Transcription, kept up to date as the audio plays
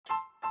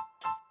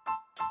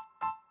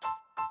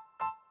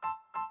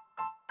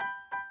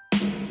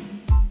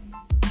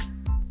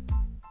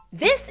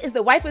This is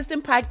the Wife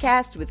Wisdom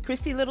Podcast with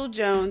Christy Little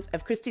Jones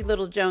of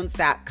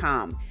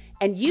ChristyLittleJones.com.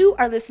 And you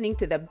are listening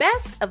to the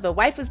best of the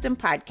Wife Wisdom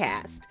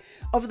Podcast.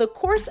 Over the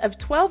course of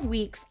 12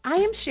 weeks, I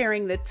am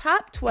sharing the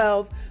top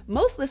 12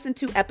 most listened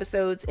to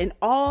episodes in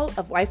all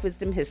of Wife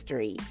Wisdom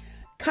history.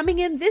 Coming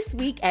in this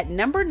week at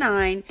number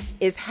 9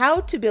 is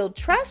how to build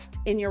trust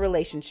in your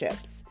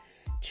relationships.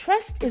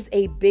 Trust is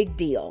a big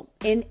deal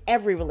in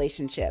every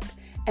relationship.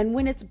 And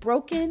when it's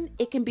broken,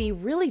 it can be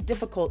really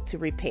difficult to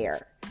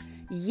repair.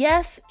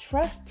 Yes,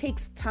 trust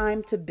takes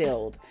time to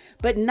build,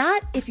 but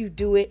not if you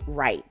do it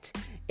right.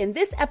 In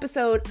this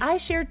episode, I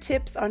share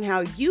tips on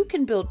how you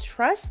can build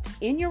trust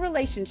in your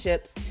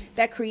relationships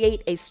that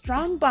create a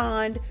strong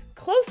bond,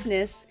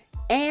 closeness,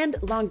 and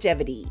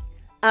longevity.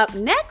 Up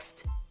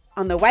next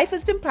on the Wife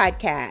Wisdom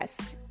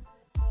Podcast.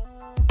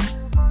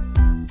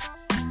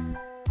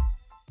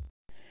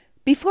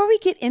 Before we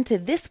get into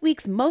this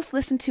week's most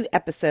listened to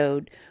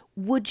episode,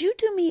 would you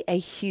do me a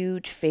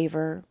huge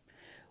favor?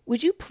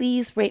 Would you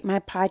please rate my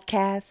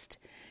podcast?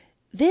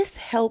 This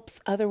helps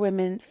other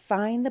women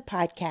find the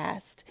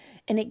podcast,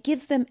 and it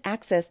gives them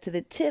access to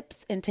the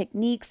tips and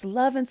techniques,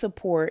 love, and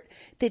support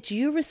that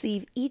you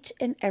receive each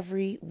and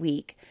every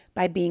week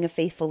by being a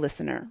faithful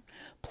listener.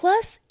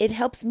 Plus, it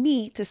helps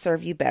me to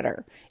serve you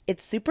better.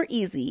 It's super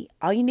easy.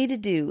 All you need to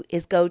do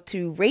is go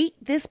to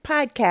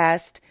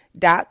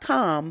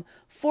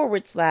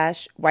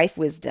ratethispodcast.com/wife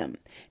wisdom.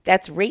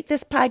 That's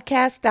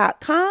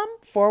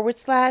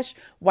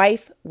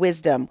ratethispodcast.com/wife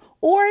wisdom,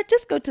 or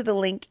just go to the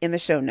link in the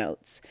show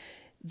notes.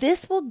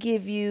 This will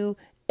give you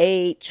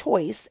a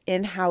choice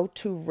in how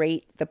to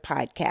rate the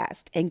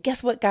podcast. And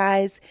guess what,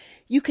 guys?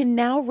 You can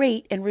now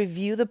rate and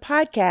review the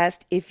podcast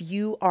if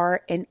you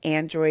are an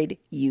Android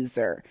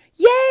user.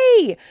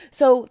 Yay!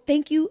 So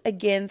thank you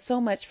again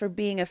so much for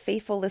being a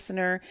faithful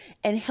listener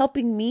and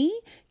helping me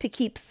to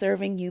keep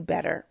serving you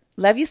better.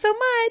 Love you so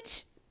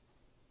much.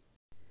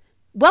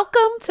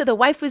 Welcome to the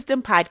Wife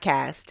Wisdom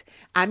Podcast.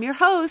 I'm your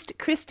host,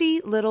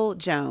 Christy Little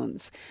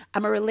Jones.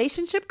 I'm a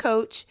relationship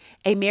coach,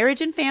 a marriage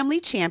and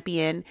family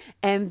champion,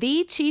 and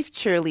the chief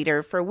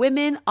cheerleader for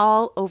women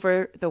all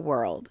over the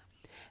world.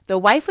 The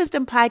Wife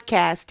Wisdom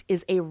Podcast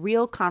is a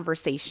real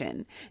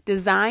conversation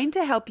designed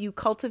to help you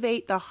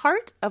cultivate the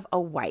heart of a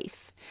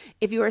wife.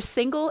 If you are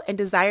single and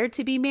desire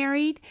to be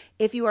married,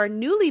 if you are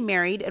newly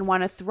married and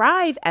want to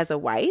thrive as a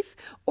wife,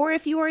 or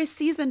if you are a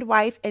seasoned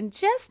wife and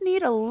just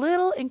need a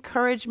little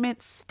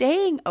encouragement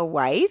staying a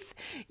wife,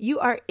 you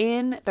are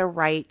in the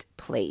right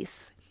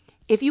place.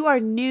 If you are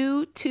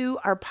new to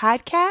our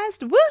podcast,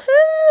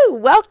 woohoo!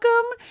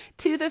 Welcome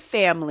to the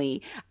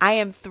family. I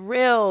am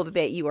thrilled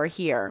that you are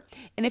here.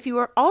 And if you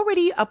are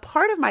already a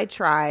part of my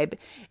tribe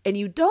and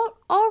you don't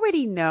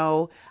already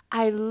know,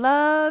 I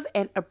love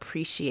and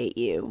appreciate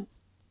you.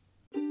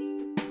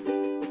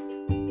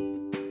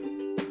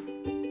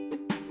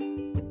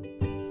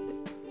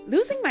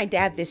 Losing my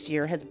dad this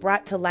year has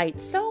brought to light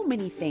so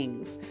many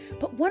things,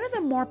 but one of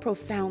the more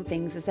profound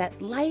things is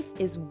that life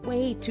is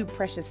way too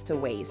precious to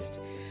waste.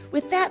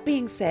 With that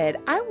being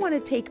said, I want to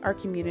take our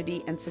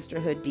community and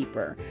sisterhood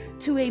deeper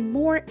to a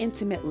more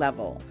intimate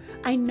level.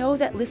 I know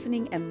that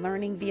listening and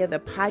learning via the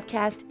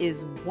podcast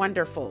is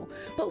wonderful,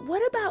 but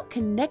what about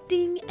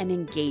connecting and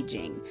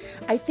engaging?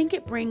 I think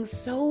it brings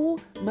so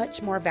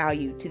much more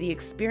value to the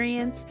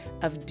experience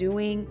of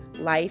doing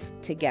life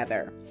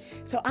together.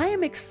 So I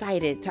am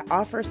excited to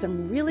offer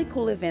some really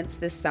cool events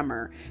this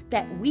summer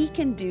that we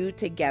can do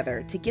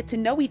together to get to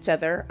know each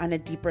other on a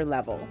deeper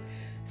level.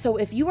 So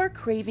if you are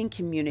craving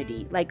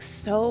community like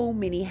so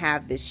many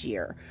have this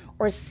year,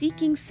 or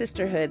seeking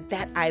sisterhood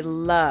that I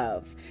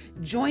love,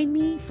 join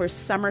me for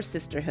Summer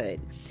Sisterhood.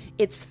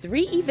 It's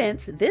 3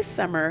 events this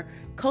summer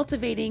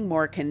cultivating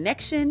more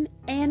connection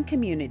and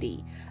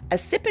community: a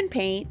sip and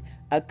paint,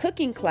 a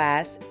cooking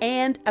class,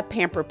 and a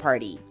pamper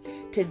party.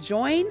 To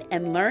join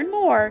and learn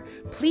more,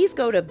 please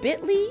go to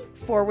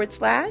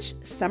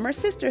bit.ly/Summer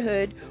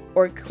Sisterhood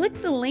or click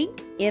the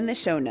link in the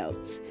show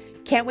notes.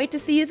 Can't wait to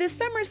see you this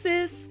summer,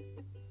 sis.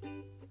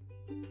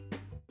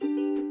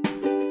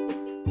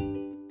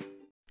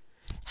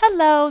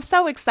 Hello,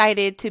 so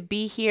excited to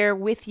be here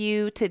with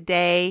you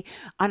today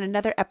on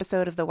another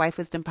episode of the Wife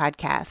Wisdom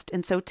Podcast.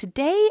 And so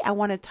today I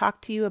want to talk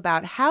to you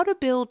about how to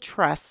build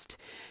trust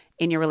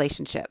in your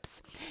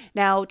relationships.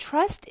 Now,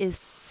 trust is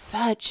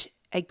such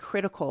an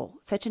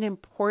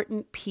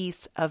important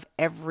piece of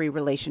every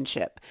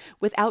relationship.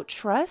 Without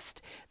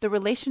trust, the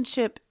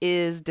relationship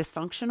is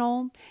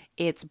dysfunctional,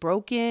 it's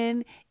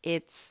broken,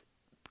 it's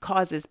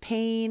causes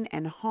pain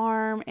and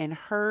harm and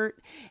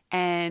hurt,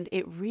 and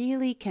it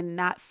really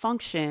cannot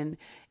function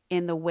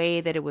in the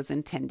way that it was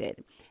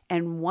intended.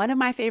 And one of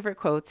my favorite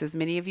quotes, as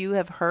many of you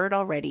have heard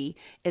already,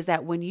 is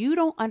that when you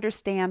don't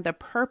understand the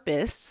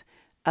purpose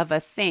of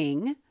a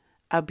thing,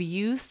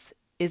 abuse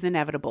is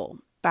inevitable,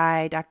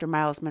 by Dr.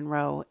 Miles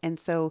Monroe. And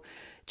so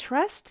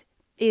trust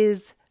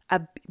is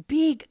a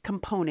big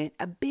component,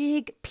 a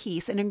big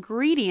piece, an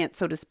ingredient,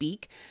 so to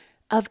speak,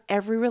 of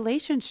every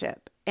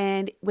relationship.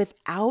 And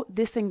without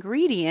this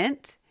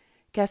ingredient,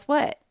 guess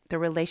what? the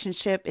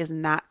relationship is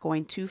not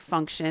going to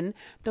function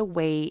the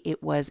way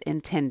it was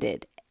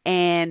intended.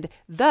 And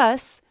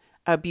thus,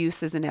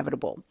 abuse is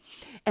inevitable.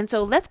 And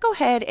so let's go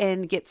ahead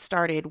and get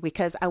started,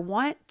 because I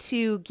want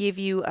to give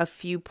you a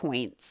few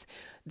points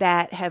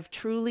that have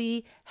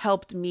truly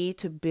helped me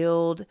to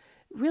build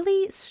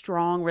really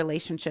strong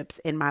relationships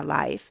in my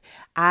life.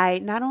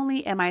 Not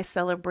only am I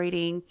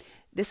celebrating,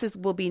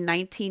 will be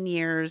 19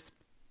 years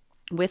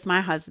with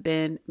my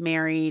husband,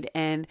 married,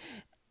 and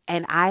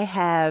I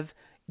have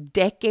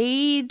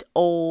decades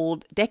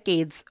old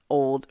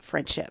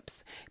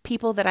friendships.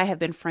 People that I have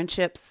been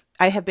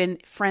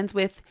friends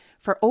with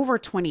for over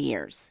 20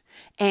 years.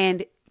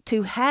 And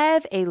to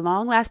have a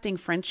long-lasting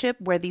friendship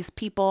where these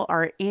people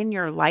are in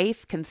your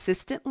life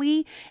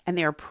consistently and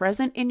they are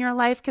present in your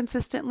life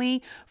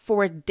consistently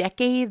for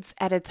decades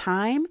at a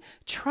time,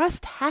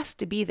 trust has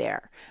to be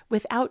there.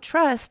 Without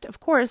trust, of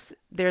course,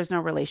 there's no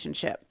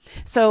relationship.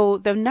 So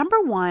the number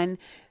one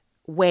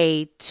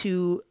way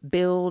to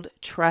build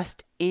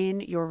trust in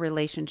your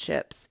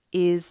relationships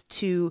is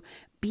to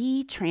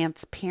be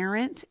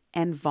transparent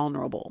and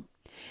vulnerable.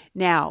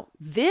 Now,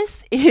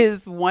 this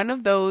is one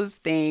of those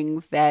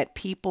things that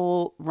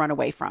people run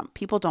away from.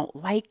 People don't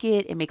like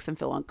it. It makes them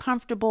feel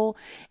uncomfortable.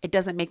 It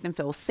doesn't make them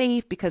feel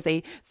safe because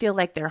they feel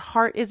like their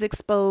heart is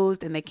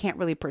exposed and they can't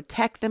really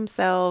protect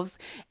themselves.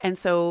 And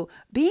so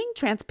being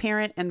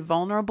transparent and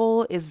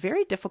vulnerable is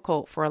very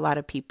difficult for a lot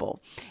of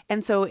people.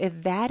 And so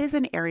if that is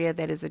an area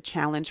that is a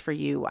challenge for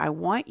you, I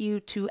want you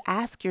to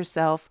ask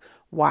yourself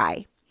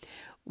why.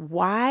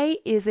 Why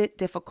is it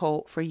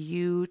difficult for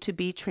you to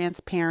be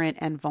transparent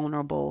and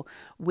vulnerable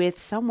with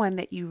someone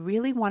that you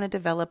really want to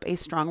develop a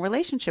strong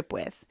relationship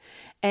with?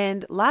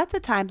 And lots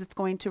of times it's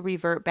going to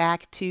revert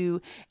back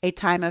to a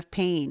time of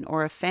pain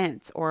or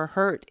offense or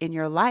hurt in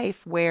your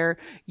life where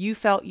you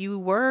felt you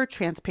were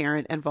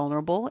transparent and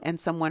vulnerable and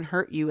someone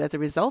hurt you as a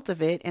result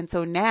of it. And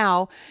so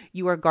now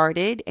you are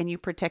guarded and you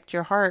protect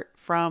your heart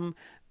from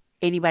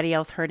anybody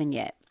else hurting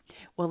it.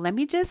 Well, let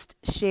me just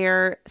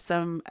share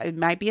it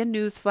might be a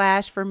news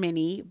flash for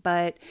many,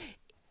 but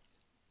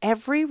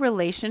every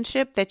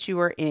relationship that you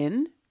are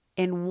in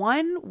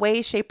one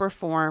way, shape, or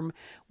form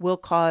will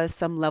cause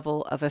some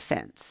level of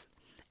offense.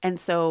 And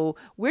so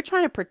we're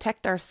trying to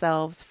protect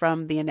ourselves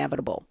from the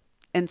inevitable.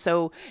 And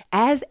so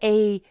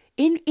in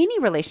any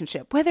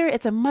relationship, whether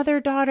it's a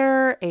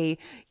mother-daughter, a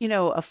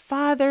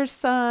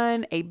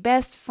father-son, a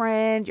best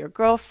friend, your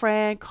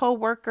girlfriend,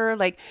 coworker,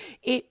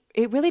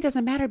 it really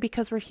doesn't matter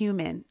because we're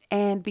human.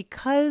 And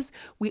because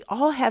we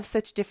all have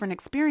such different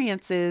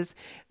experiences,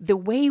 the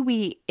way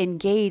we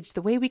engage,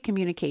 the way we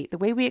communicate, the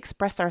way we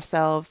express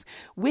ourselves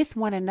with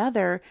one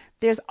another,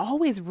 there's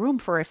always room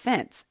for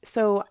offense.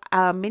 So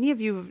many of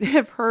you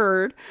have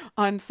heard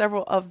on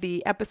several of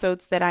the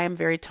episodes that I am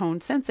very tone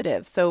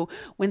sensitive. So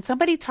when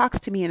somebody talks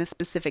to me in a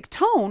specific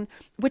tone,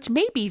 which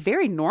may be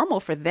very normal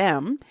for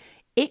them,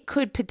 it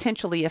could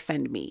potentially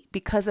offend me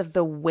because of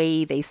the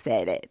way they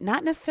said it,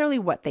 not necessarily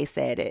what they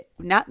said it,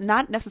 not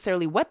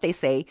necessarily what they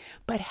say,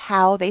 but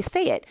how they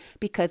say it.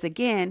 Because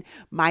again,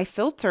 my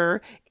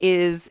filter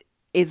is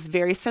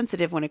very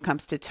sensitive when it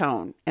comes to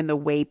tone and the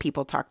way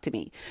people talk to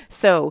me.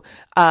 So,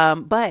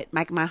 but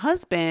my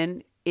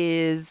husband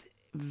is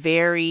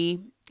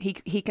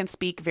he can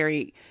speak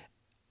very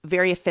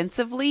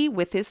offensively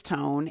with his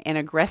tone and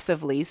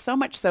aggressively, so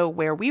much so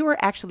where we were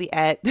actually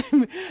at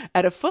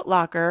a Foot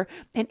Locker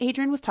and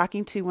Adrian was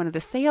talking to one of the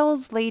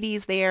sales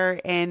ladies there,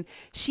 and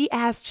she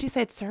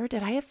said, "Sir,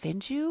 did I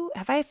offend you?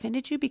 Have I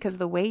offended you because of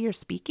the way you're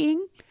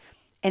speaking?"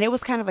 And it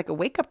was kind of like a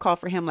wake-up call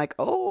for him, like,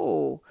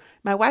 oh,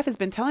 my wife has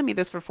been telling me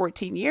this for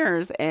 14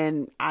 years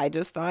and I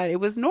just thought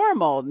it was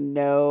normal.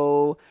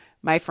 No,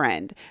 my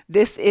friend,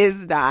 this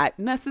is not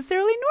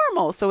necessarily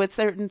normal. So it's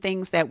certain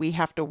things that we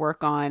have to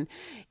work on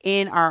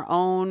in our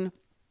own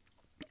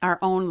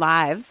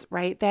lives,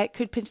 right? That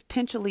could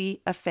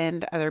potentially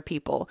offend other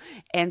people.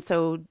 And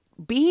so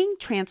being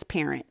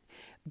transparent,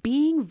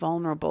 being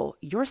vulnerable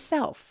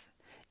yourself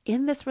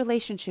in this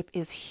relationship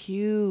is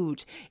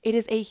huge. It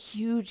is a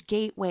huge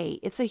gateway.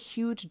 It's a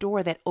huge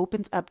door that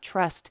opens up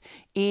trust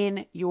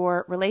in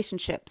your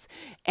relationships.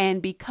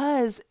 And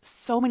because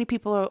so many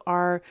people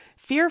are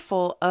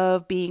fearful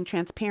of being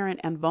transparent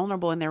and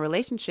vulnerable in their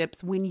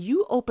relationships, when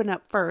you open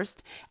up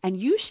first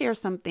and you share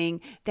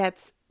something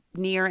that's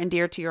near and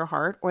dear to your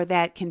heart, or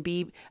that can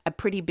be a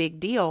pretty big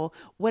deal,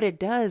 what it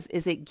does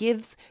is it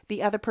gives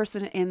the other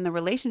person in the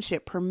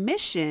relationship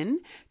permission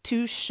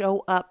to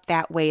show up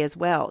that way as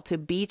well, to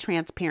be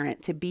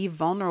transparent, to be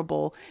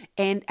vulnerable,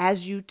 and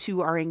as you two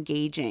are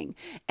engaging.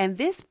 And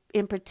this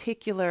in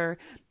particular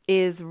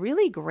is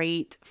really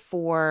great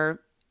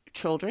for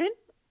children.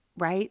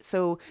 Right?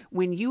 So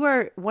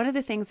one of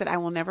the things that I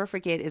will never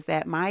forget is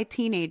that my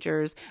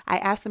teenagers, I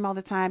ask them all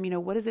the time,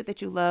 what is it that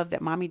you love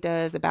that mommy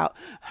does about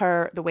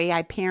her, the way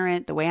I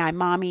parent, the way I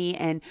mommy?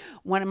 And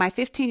one of my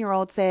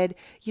 15-year-olds said,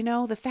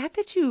 the fact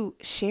that you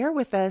share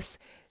with us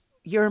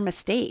your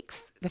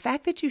mistakes, the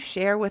fact that you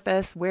share with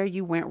us where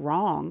you went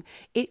wrong,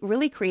 it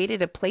really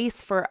created a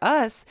place for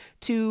us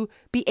to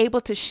be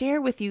able to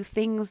share with you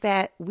things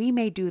that we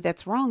may do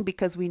that's wrong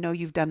because we know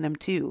you've done them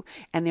too,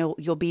 and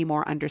you'll be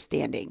more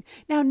understanding.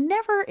 Now,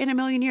 never in a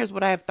million years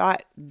would I have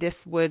thought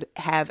this would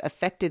have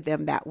affected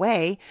them that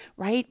way,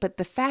 right? But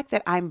the fact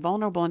that I'm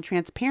vulnerable and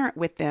transparent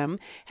with them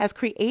has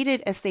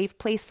created a safe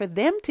place for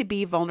them to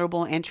be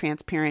vulnerable and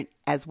transparent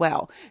as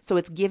well. So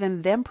it's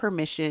given them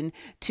permission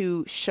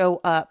to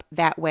show up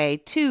that way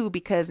too,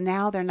 because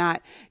now they're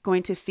not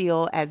going to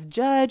feel as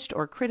judged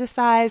or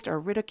criticized or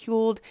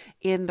ridiculed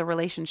in the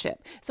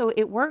relationship. So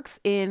it works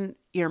in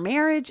your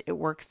marriage, it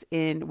works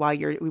in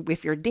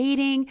if you're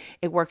dating,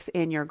 it works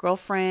in your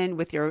girlfriend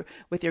with your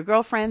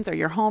girlfriends or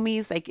your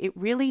homies. Like, it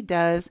really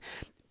does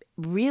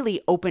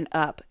really open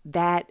up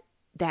that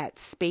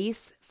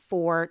space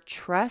for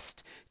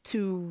trust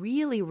to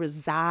really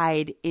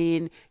reside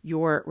in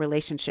your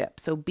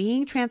relationship. So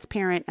being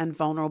transparent and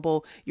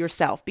vulnerable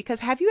yourself, because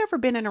have you ever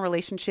been in a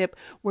relationship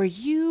where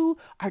you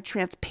are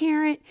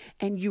transparent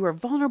and you are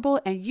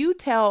vulnerable and you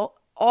tell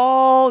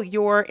all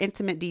your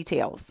intimate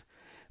details,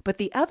 but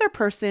the other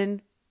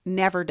person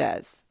never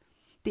does?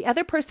 The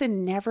other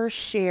person never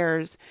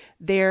shares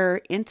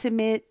their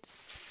intimate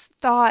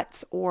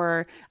thoughts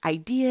or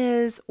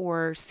ideas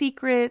or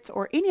secrets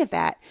or any of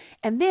that.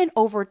 And then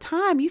over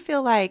time, you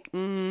feel like,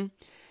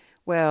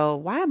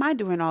 well, why am I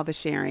doing all the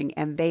sharing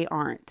and they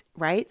aren't,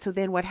 right? So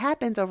then what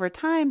happens over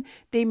time,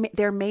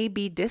 there may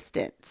be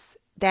distance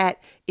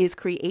that is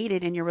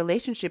created in your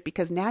relationship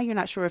because now you're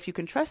not sure if you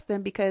can trust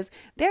them because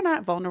they're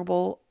not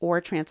vulnerable or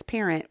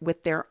transparent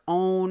with their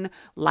own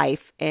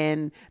life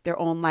and their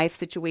own life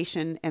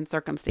situation and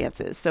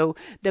circumstances. So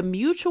the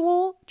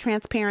mutual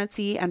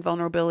transparency and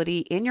vulnerability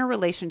in your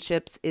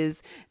relationships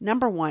is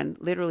number one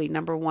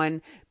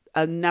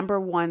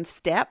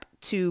step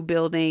to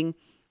building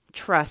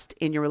trust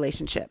in your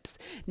relationships.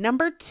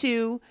 Number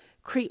two,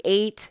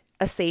 create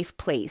a safe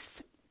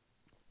place.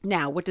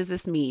 Now, what does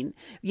this mean?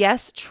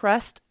 Yes,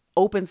 trust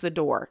opens the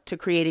door to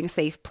creating a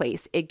safe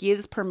place. It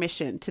gives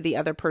permission to the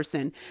other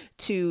person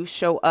to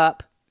show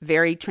up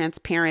very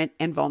transparent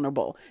and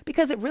vulnerable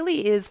because it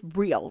really is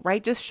real,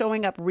 right? Just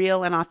showing up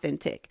real and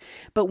authentic.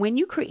 But when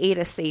you create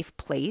a safe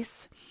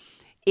place,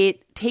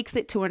 it takes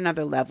it to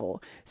another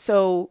level.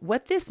 So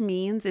what this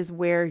means is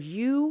where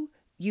you've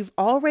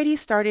already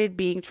started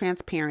being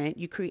transparent.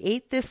 You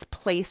create this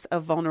place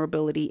of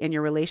vulnerability in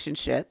your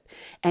relationship.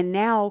 And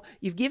now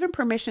you've given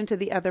permission to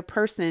the other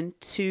person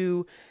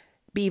to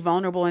be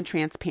vulnerable and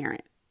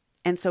transparent.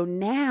 And so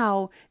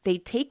now they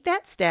take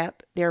that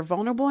step, they're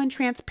vulnerable and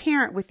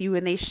transparent with you,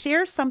 and they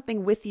share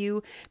something with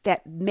you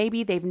that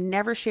maybe they've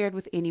never shared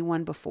with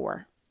anyone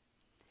before.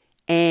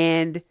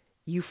 And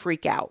you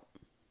freak out.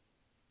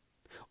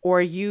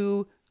 Or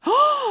you,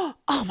 oh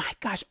my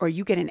gosh, or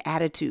you get an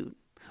attitude.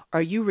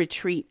 Or you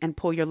retreat and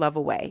pull your love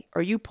away,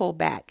 or you pull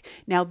back.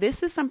 Now,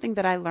 this is something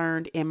that I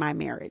learned in my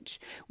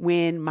marriage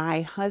when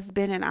my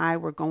husband and I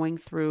were going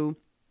through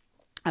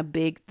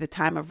the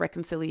time of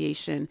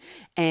reconciliation,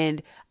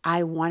 and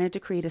I wanted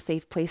to create a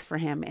safe place for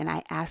him. And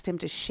I asked him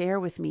to share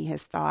with me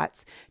his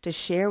thoughts, to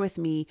share with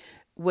me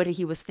what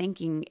he was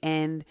thinking,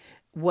 and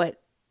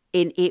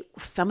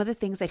some of the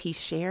things that he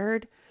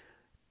shared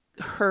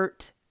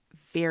hurt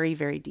very,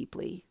 very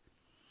deeply.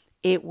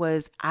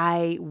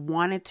 I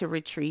wanted to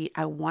retreat.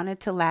 I wanted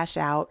to lash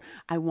out.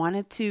 I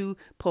wanted to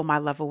pull my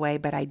love away,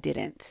 but I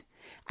didn't.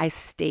 I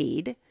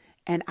stayed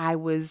and I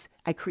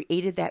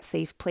created that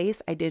safe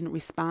place. I didn't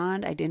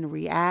respond. I didn't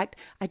react.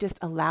 I just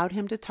allowed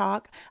him to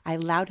talk. I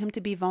allowed him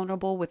to be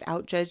vulnerable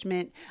without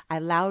judgment. I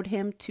allowed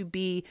him to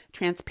be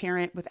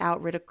transparent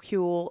without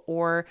ridicule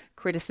or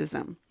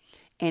criticism.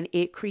 And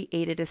it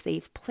created a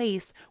safe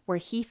place where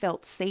he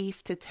felt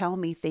safe to tell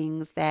me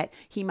things that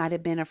he might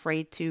have been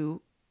afraid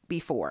to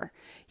before.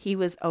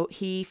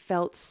 He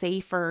felt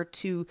safer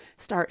to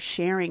start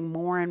sharing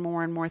more and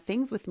more and more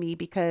things with me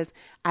because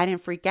I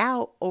didn't freak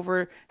out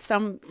over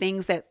some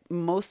things that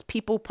most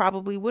people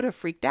probably would have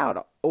freaked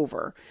out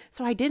over.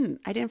 So I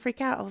didn't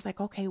freak out. I was like,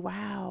 okay,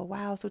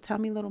 wow. So tell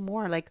me a little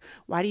more. Like,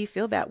 why do you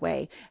feel that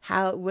way?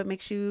 What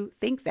makes you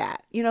think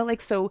that?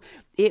 So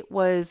it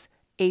was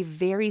a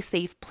very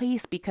safe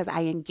place because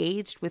I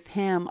engaged with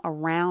him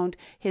around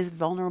his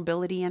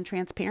vulnerability and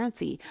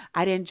transparency.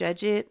 I didn't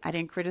judge it. I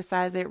didn't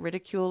criticize it,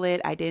 ridicule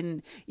it. I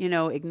didn't,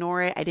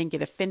 ignore it. I didn't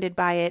get offended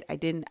by it.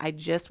 I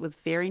just was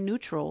very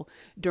neutral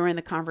during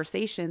the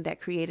conversation that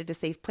created a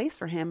safe place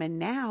for him. And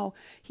now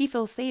he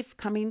feels safe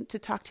coming to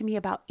talk to me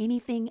about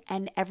anything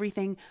and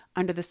everything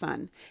under the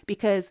sun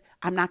because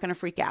I'm not going to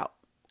freak out.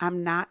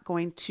 I'm not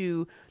going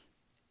to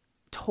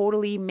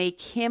totally make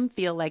him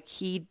feel like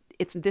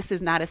this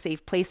is not a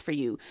safe place for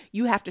you.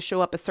 You have to show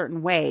up a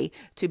certain way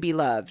to be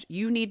loved.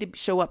 You need to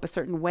show up a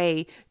certain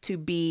way to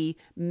be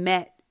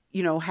met.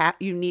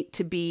 You need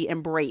to be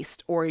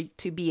embraced or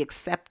to be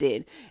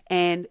accepted.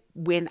 And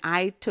when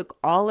I took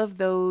all of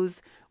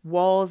those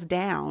walls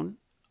down,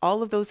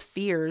 all of those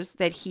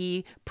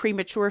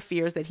premature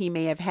fears that he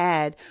may have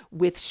had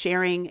with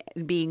sharing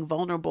and being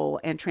vulnerable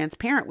and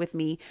transparent with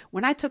me,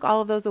 when I took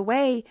all of those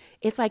away,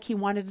 it's like he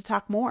wanted to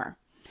talk more.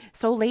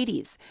 So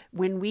ladies,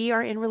 when we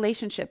are in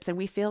relationships and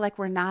we feel like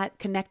we're not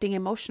connecting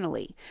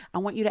emotionally, I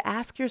want you to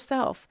ask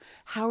yourself,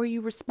 how are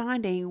you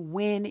responding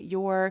when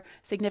your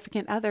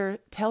significant other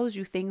tells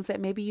you things that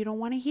maybe you don't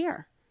want to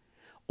hear?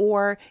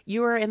 Or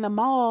you're in the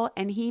mall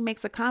and he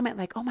makes a comment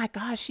like, oh my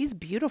gosh, she's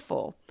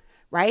beautiful,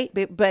 right?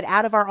 But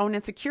out of our own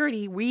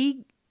insecurity,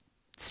 we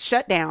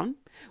shut down.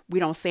 We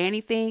don't say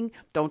anything.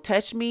 Don't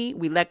touch me.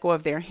 We let go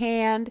of their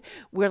hand.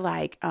 We're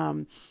like,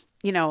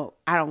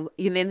 I don't,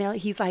 and then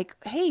he's like,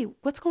 hey,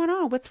 what's going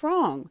on? What's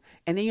wrong?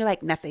 And then you're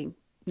like, nothing,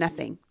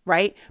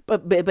 right?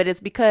 But it's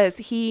because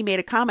he made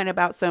a comment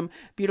about some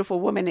beautiful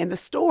woman in the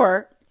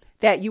store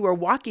that you were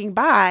walking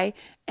by,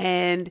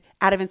 and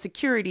out of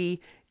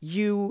insecurity,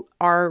 you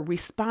are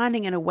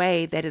responding in a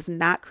way that is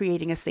not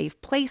creating a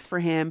safe place for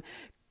him.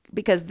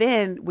 Because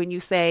then when you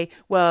say,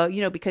 well,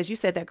 because you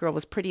said that girl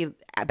was pretty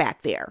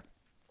back there.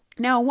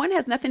 Now, one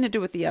has nothing to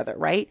do with the other,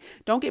 right?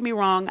 Don't get me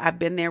wrong. I've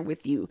been there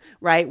with you,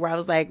 right? Where I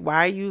was like,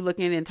 why are you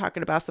looking and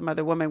talking about some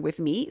other woman with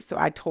me? So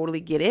I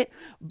totally get it.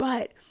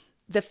 But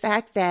the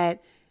fact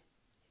that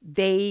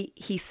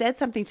he said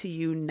something to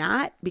you,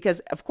 not because,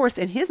 of course,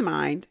 in his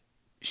mind,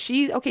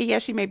 she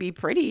may be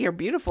pretty or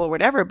beautiful or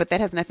whatever, but that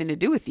has nothing to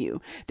do with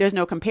you. There's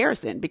no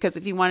comparison, because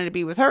if he wanted to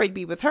be with her, he'd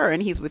be with her,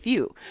 and he's with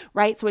you,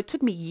 right? So it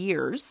took me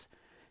years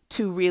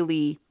to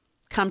really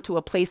come to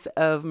a place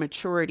of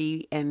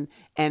maturity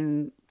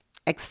and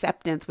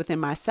acceptance within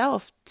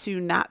myself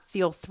to not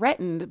feel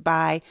threatened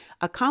by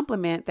a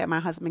compliment that my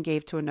husband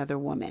gave to another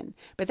woman.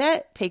 But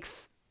that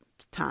takes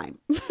time.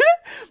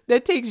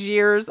 That takes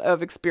years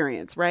of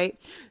experience, right?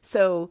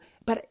 So,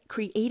 but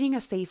creating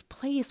a safe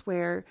place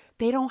where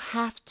they don't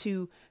have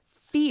to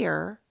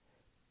fear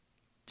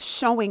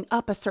showing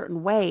up a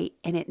certain way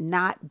and it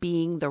not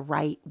being the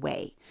right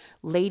way.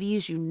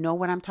 Ladies, you know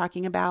what I'm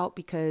talking about,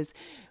 because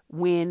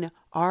when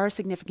our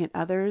significant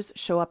others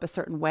show up a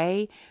certain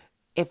way,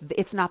 if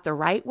it's not the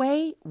right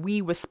way,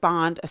 we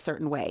respond a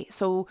certain way.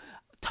 So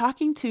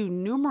talking to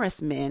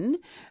numerous men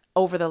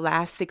over the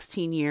last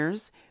 16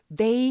 years,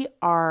 they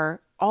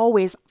are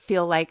always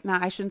feel like, now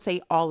I shouldn't say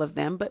all of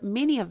them, but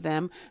many of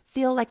them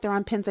feel like they're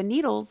on pins and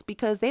needles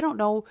because they don't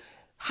know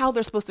how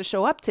they're supposed to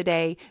show up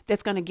today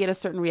that's going to get a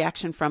certain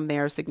reaction from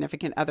their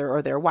significant other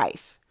or their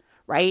wife,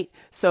 right?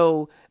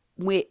 So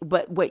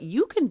but what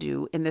you can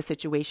do in this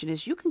situation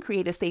is you can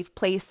create a safe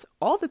place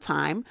all the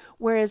time.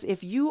 Whereas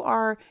if you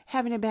are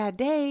having a bad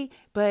day,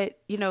 but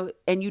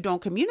and you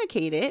don't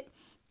communicate it,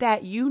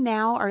 that you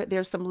now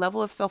there's some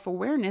level of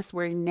self-awareness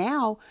where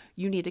now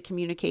you need to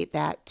communicate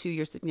that to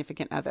your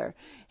significant other.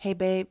 Hey,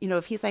 babe,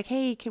 if he's like,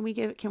 hey, can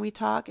we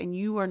talk? And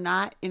you are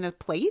not in a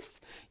place,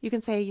 you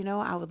can say,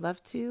 I would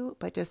love to,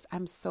 but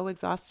I'm so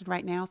exhausted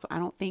right now. So I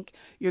don't think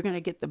you're going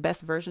to get the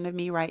best version of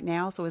me right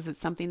now. So is it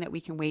something that we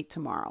can wait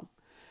tomorrow?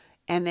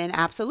 And then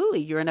absolutely,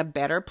 you're in a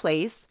better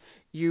place.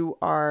 You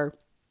are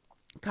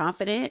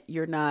confident.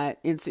 You're not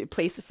in a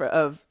place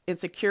of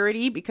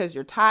insecurity because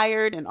you're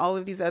tired and all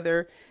of these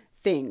other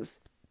things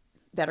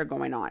that are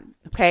going on.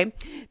 Okay.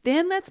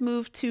 Then let's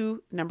move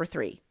to number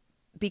 3.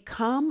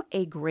 Become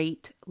a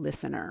great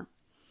listener.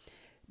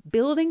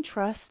 Building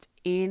trust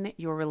in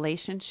your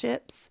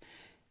relationships.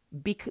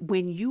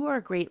 When you are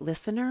a great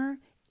listener,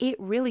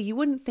 you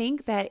wouldn't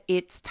think that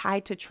it's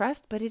tied to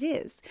trust, but it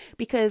is.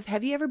 Because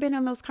have you ever been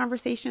in those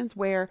conversations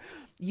where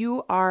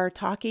you are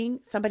talking,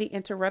 somebody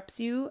interrupts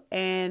you,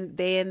 and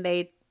then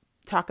they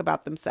talk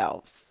about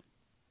themselves?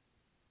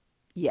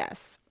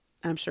 Yes.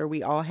 I'm sure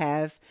we all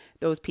have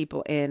those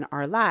people in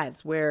our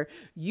lives where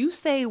you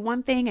say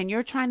one thing and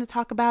you're trying to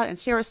talk about and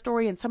share a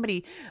story, and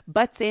somebody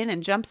butts in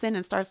and jumps in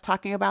and starts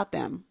talking about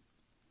them.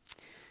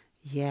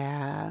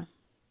 Yeah,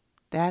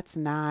 that's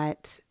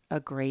not a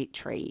great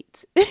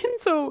trait. And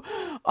so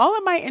all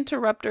of my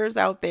interrupters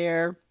out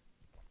there,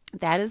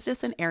 that is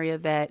just an area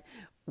that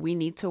we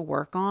need to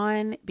work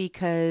on,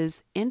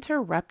 because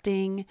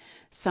interrupting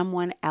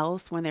someone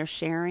else when they're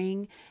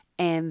sharing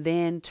and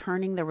then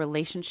turning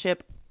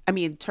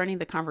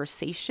the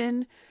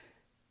conversation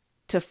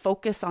to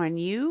focus on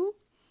you,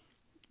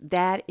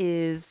 that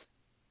is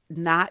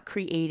not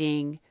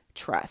creating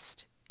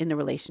trust in the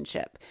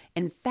relationship.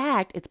 In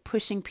fact, it's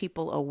pushing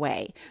people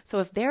away. So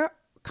if they're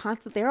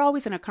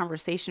always in a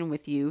conversation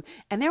with you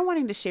and they're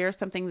wanting to share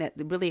something that's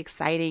really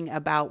exciting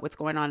about what's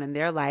going on in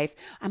their life.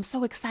 I'm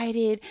so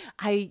excited.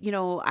 I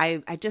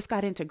just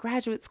got into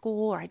graduate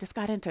school, or I just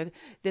got into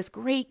this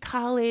great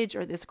college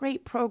or this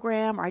great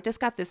program, or I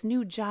just got this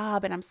new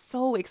job and I'm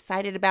so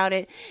excited about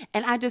it.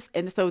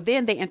 And so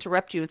then they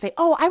interrupt you and say,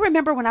 oh, I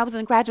remember when I was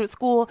in graduate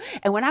school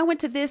and when I went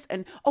to this,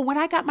 and oh, when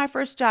I got my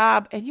first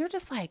job. And you're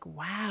just like,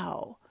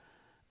 wow,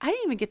 I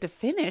didn't even get to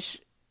finish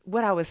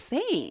what I was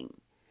saying.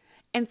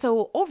 And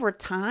so over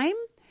time,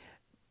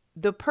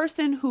 the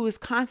person who is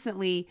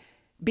constantly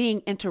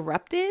being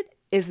interrupted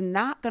is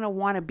not going to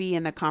want to be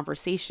in the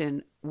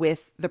conversation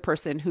with the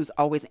person who's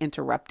always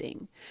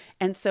interrupting.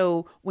 And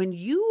so when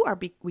you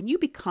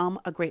become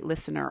a great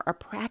listener or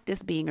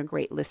practice being a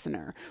great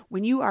listener,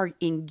 when you are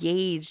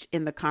engaged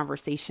in the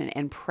conversation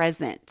and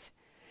present,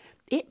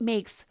 it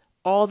makes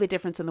all the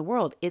difference in the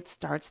world. It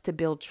starts to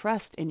build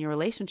trust in your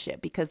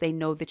relationship because they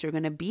know that you're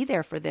going to be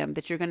there for them,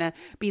 that you're going to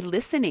be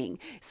listening.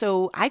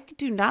 So I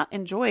do not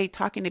enjoy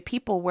talking to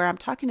people where I'm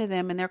talking to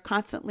them and they're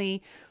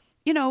constantly,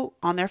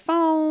 on their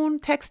phone,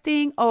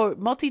 texting or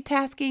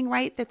multitasking,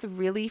 right? That's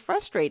really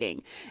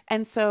frustrating.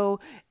 And so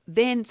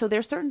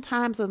there's certain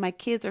times when my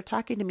kids are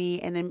talking to me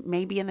and then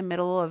maybe in the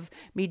middle of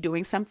me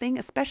doing something,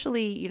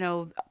 especially,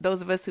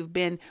 those of us who've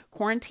been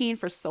quarantined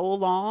for so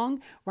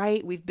long,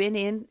 right? We've been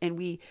in and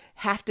we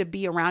have to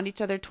be around each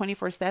other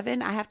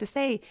 24/7. I have to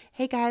say,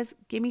 hey guys,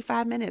 give me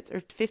 5 minutes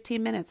or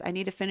 15 minutes. I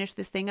need to finish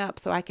this thing up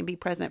so I can be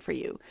present for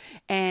you.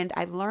 And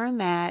I've learned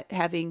that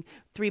having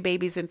 3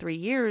 babies in 3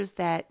 years,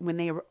 that when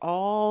they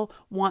all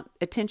want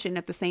attention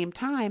at the same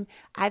time,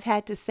 I've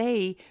had to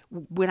say,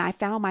 when I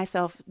found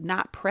myself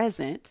not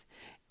present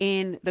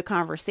in the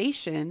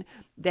conversation,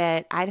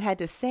 that I'd had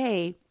to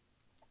say,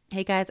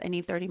 hey guys, I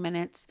need 30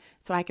 minutes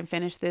so I can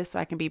finish this, so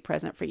I can be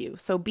present for you.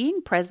 So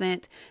being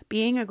present,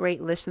 being a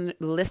great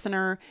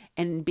listener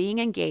and being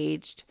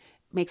engaged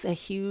makes a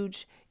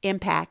huge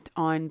impact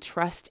on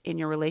trust in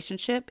your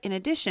relationship, in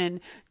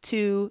addition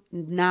to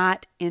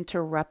not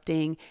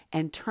interrupting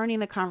and turning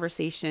the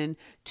conversation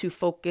to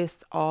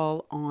focus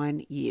all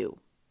on you.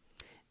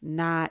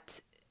 That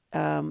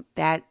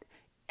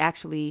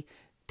actually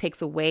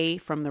takes away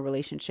from the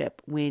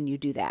relationship when you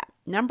do that.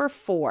 Number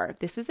 4,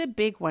 this is a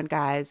big one,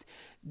 guys.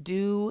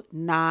 Do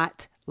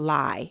not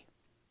lie.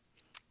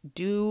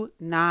 Do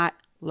not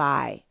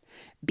lie.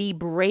 Be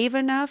brave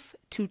enough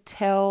to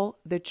tell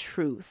the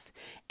truth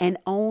and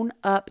own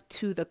up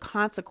to the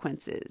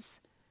consequences.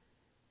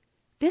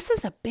 This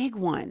is a big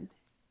one.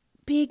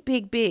 Big,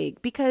 big,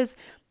 big. Because,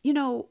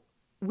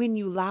 when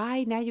you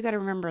lie, now you got to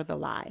remember the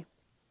lie.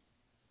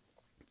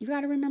 You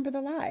got to remember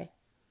the lie.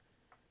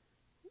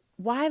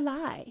 Why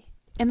lie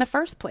in the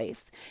first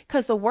place?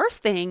 Because the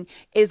worst thing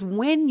is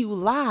when you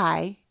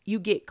lie, you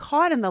get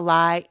caught in the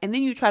lie, and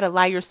then you try to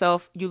lie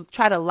yourself. You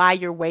try to lie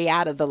your way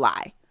out of the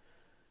lie.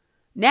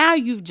 Now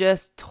you've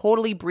just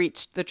totally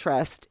breached the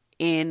trust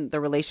in the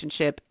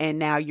relationship, and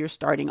now you're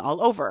starting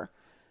all over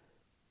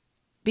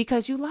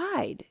because you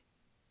lied.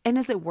 And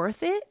is it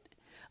worth it?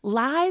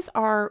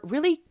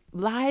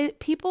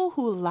 People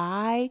who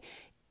lie,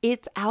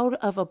 it's out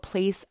of a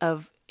place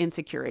of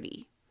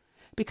insecurity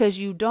because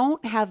you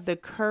don't have the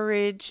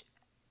courage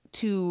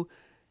to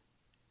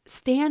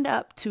stand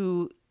up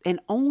to and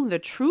own the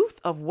truth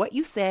of what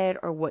you said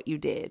or what you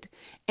did.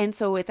 And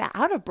so it's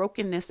out of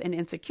brokenness and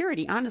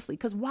insecurity, honestly,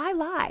 because why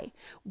lie?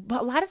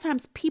 But a lot of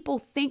times people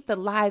think the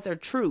lies are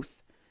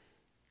truth,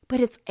 but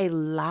it's a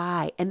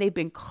lie and they've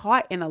been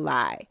caught in a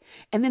lie.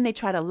 And then they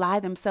try to lie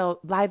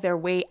their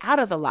way out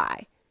of the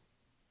lie.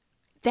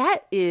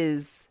 That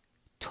is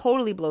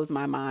totally blows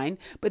my mind,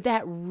 but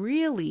that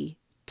really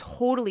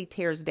totally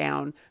tears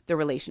down the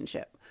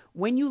relationship.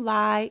 When you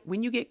lie,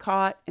 when you get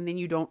caught, and then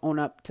you don't own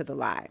up to the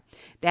lie,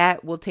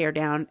 that will tear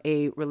down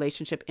a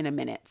relationship in a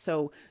minute.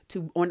 So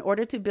in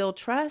order to build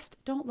trust,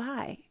 don't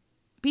lie.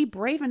 Be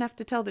brave enough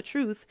to tell the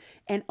truth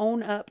and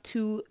own up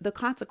to the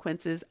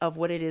consequences of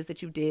what it is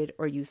that you did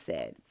or you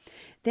said.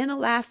 Then the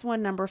last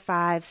one, number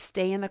 5,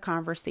 stay in the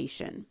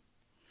conversation.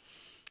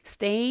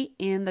 Stay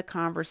in the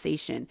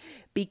conversation,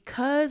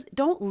 because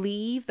don't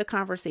leave the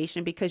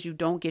conversation because you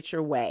don't get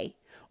your way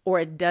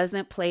or it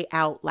doesn't play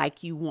out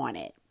like you want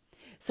it.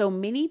 So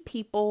many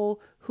people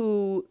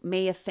who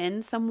may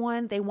offend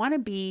someone, they want to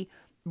be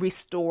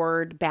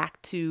restored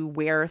back to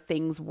where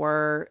things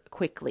were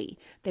quickly.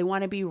 They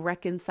want to be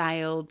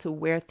reconciled to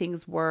where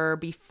things were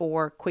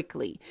before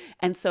quickly.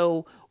 And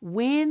so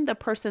when the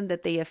person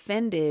that they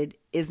offended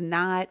is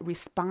not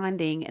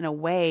responding in a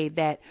way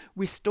that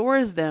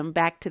restores them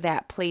back to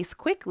that place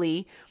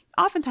quickly,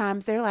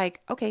 oftentimes they're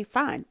like, okay,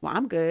 fine, well,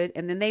 I'm good.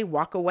 And then they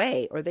walk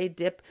away or they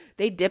dip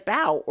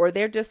out, or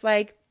they're just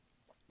like,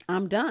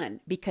 I'm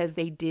done, because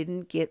they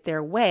didn't get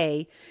their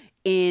way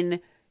and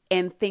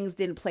things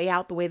didn't play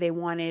out the way they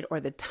wanted or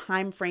the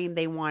time frame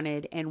they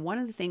wanted. And one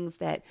of the things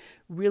that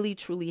really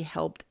truly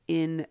helped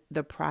in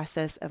the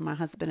process of my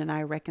husband and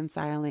I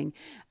reconciling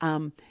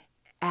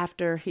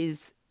after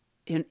his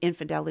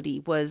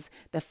infidelity was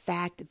the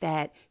fact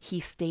that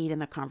he stayed in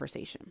the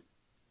conversation.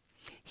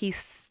 He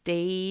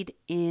stayed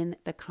in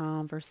the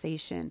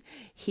conversation.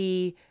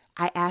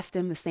 I asked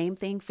him the same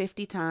thing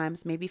 50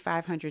 times, maybe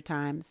 500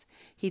 times.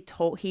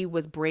 He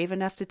was brave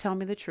enough to tell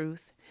me the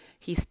truth.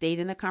 He stayed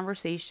in the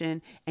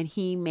conversation, and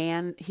he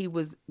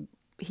was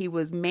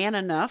man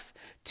enough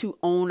to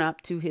own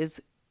up to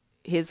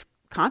his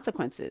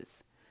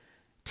consequences,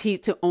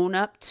 to own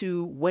up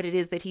to what it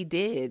is that he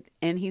did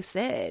and he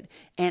said.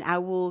 And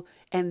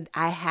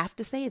I have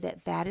to say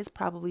that is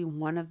probably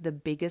one of the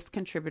biggest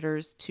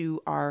contributors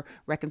to our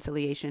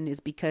reconciliation, is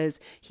because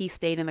he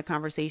stayed in the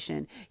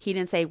conversation. He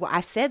didn't say, well,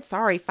 I said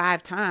sorry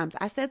 5 times.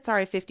 I said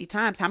sorry 50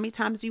 times. How many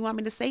times do you want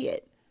me to say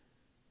it?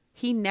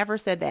 He never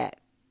said that.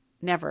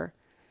 Never.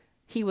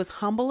 He was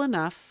humble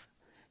enough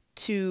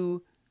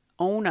to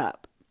own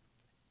up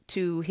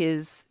to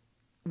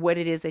what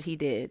it is that he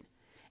did.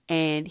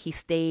 And he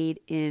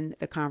stayed in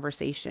the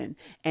conversation.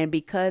 And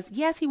because,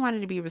 yes, he wanted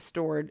to be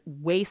restored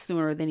way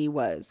sooner than he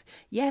was.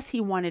 Yes,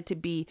 he wanted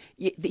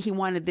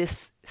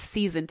this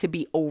season to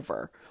be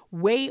over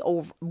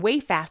way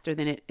faster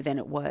than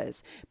it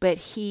was. But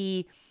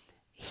he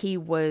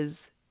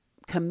was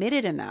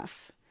committed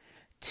enough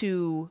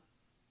to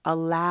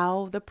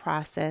allow the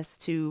process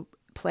to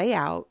play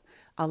out,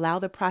 allow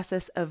the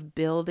process of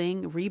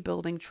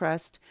rebuilding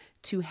trust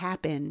to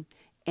happen.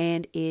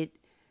 And it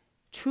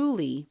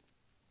truly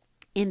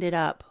ended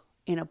up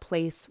in a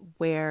place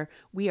where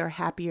we are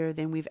happier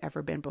than we've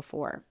ever been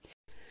before.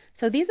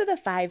 So these are the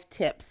 5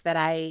 tips that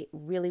I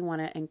really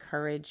want to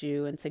encourage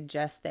you and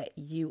suggest that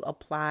you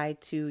apply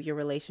to your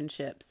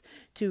relationships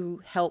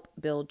to help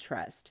build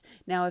trust.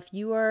 Now, if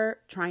you are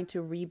trying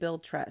to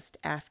rebuild trust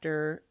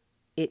after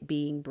it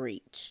being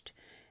breached,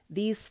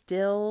 these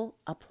still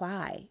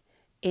apply.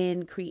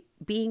 In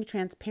being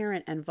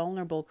transparent and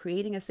vulnerable,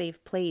 creating a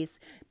safe place,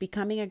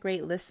 becoming a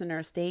great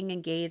listener, staying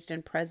engaged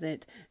and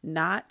present,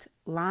 not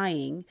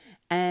lying,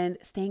 and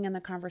staying in the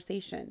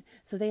conversation.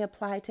 So they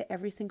apply to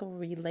every single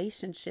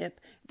relationship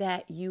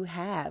that you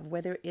have,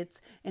 whether it's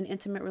an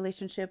intimate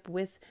relationship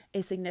with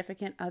a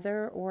significant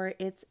other, or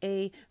it's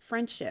a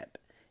friendship,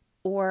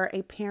 or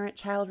a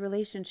parent-child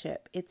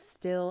relationship. It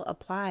still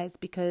applies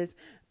because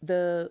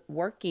the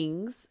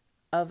workings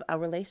of a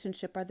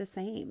relationship are the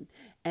same.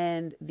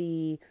 And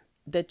the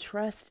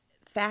trust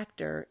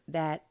factor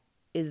that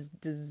is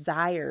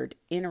desired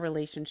in a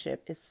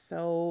relationship is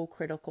so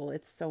critical.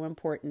 It's so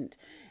important.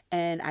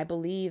 And I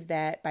believe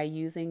that by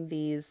using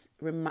these,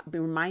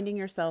 reminding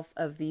yourself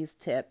of these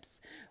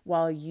tips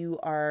while you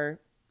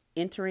are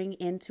entering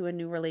into a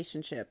new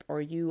relationship,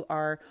 or you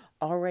are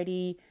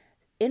already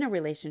in a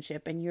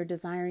relationship and you're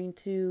desiring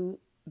to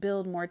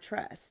build more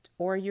trust,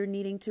 or you're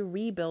needing to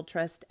rebuild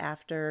trust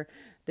after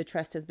the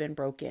trust has been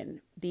broken.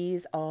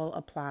 These all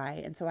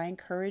apply. And so I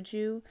encourage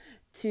you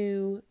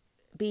to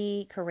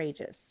be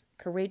courageous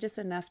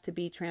enough to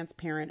be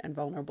transparent and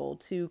vulnerable,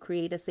 to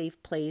create a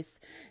safe place,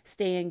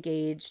 stay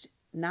engaged,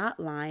 not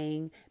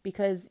lying,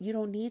 because you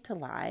don't need to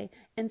lie,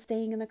 and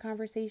staying in the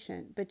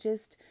conversation, but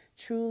just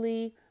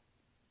truly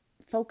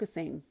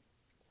focusing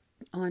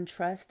on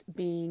trust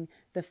being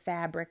the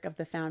fabric of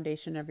the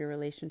foundation of your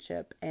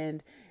relationship,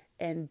 and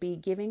be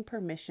giving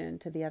permission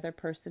to the other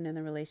person in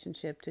the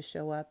relationship to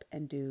show up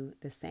and do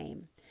the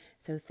same.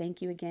 So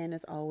thank you again,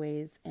 as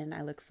always, and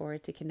I look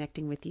forward to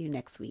connecting with you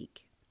next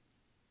week.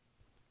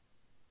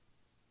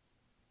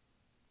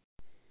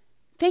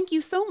 Thank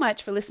you so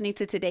much for listening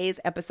to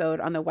today's episode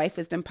on the Wife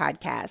Wisdom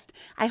Podcast.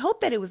 I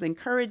hope that it was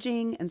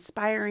encouraging,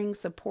 inspiring,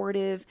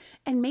 supportive,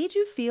 and made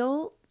you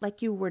feel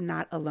like you were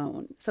not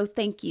alone. So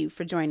thank you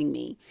for joining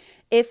me.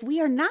 If we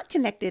are not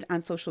connected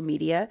on social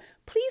media,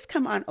 please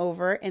come on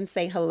over and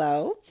say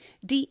hello.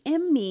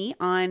 DM me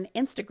on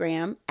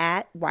Instagram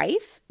at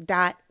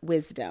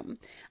wife.wisdom.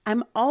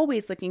 I'm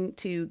always looking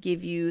to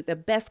give you the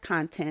best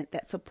content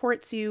that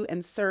supports you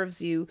and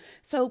serves you.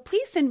 So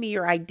please send me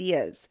your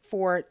ideas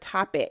for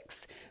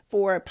topics,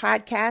 for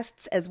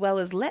podcasts, as well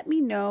as let me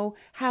know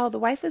how the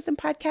Wife Wisdom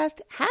Podcast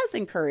has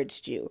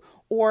encouraged you,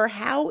 or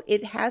how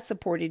it has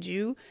supported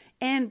you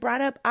and brought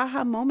up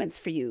aha moments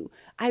for you.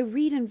 I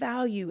read and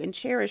value and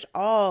cherish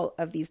all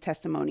of these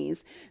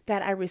testimonies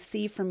that I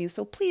receive from you.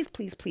 So please,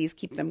 please, please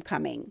keep them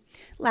coming.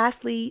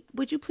 Lastly,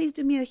 would you please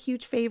do me a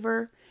huge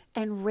favor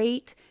and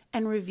rate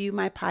and review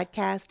my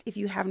podcast if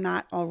you have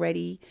not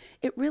already?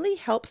 It really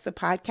helps the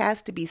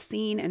podcast to be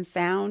seen and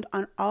found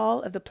on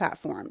all of the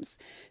platforms.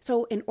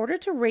 So in order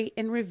to rate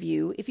and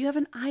review, if you have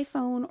an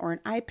iPhone or an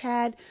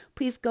iPad,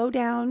 please scroll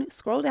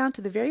down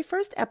to the very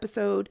first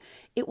episode.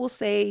 It will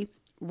say,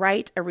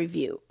 write a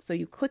review. So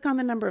you click on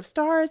the number of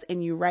stars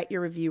and you write your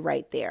review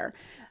right there.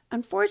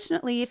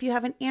 Unfortunately, if you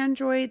have an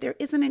Android, there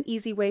isn't an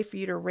easy way for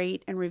you to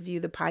rate and review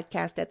the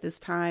podcast at this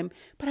time,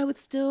 but I would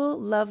still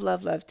love,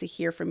 love, love to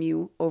hear from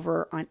you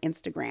over on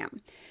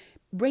Instagram.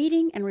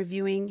 Rating and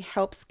reviewing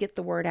helps get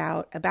the word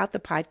out about the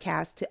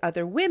podcast to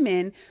other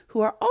women who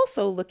are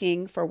also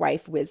looking for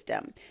wife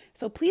wisdom.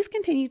 So please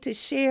continue to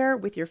share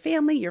with your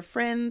family, your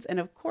friends, and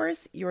of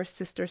course, your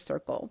sister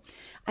circle.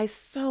 I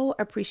so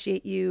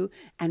appreciate you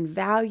and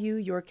value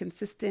your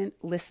consistent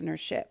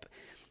listenership.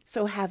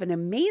 So have an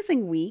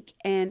amazing week,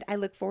 and I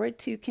look forward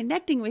to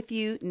connecting with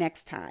you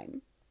next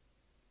time.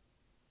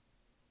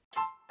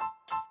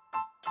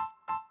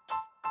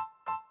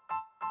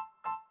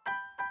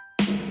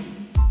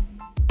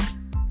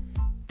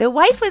 The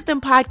Wife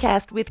Wisdom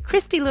Podcast with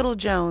Christy Little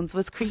Jones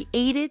was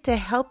created to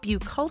help you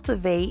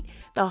cultivate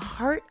the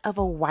heart of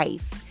a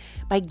wife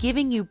by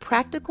giving you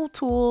practical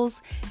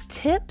tools,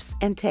 tips,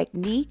 and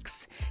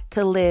techniques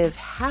to live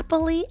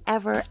happily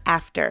ever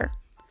after.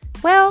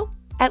 Well,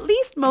 at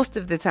least most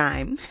of the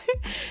time.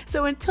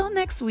 So until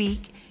next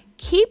week,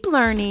 keep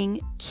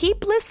learning,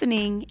 keep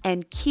listening,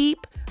 and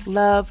keep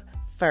love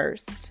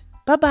first.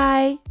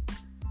 Bye-bye.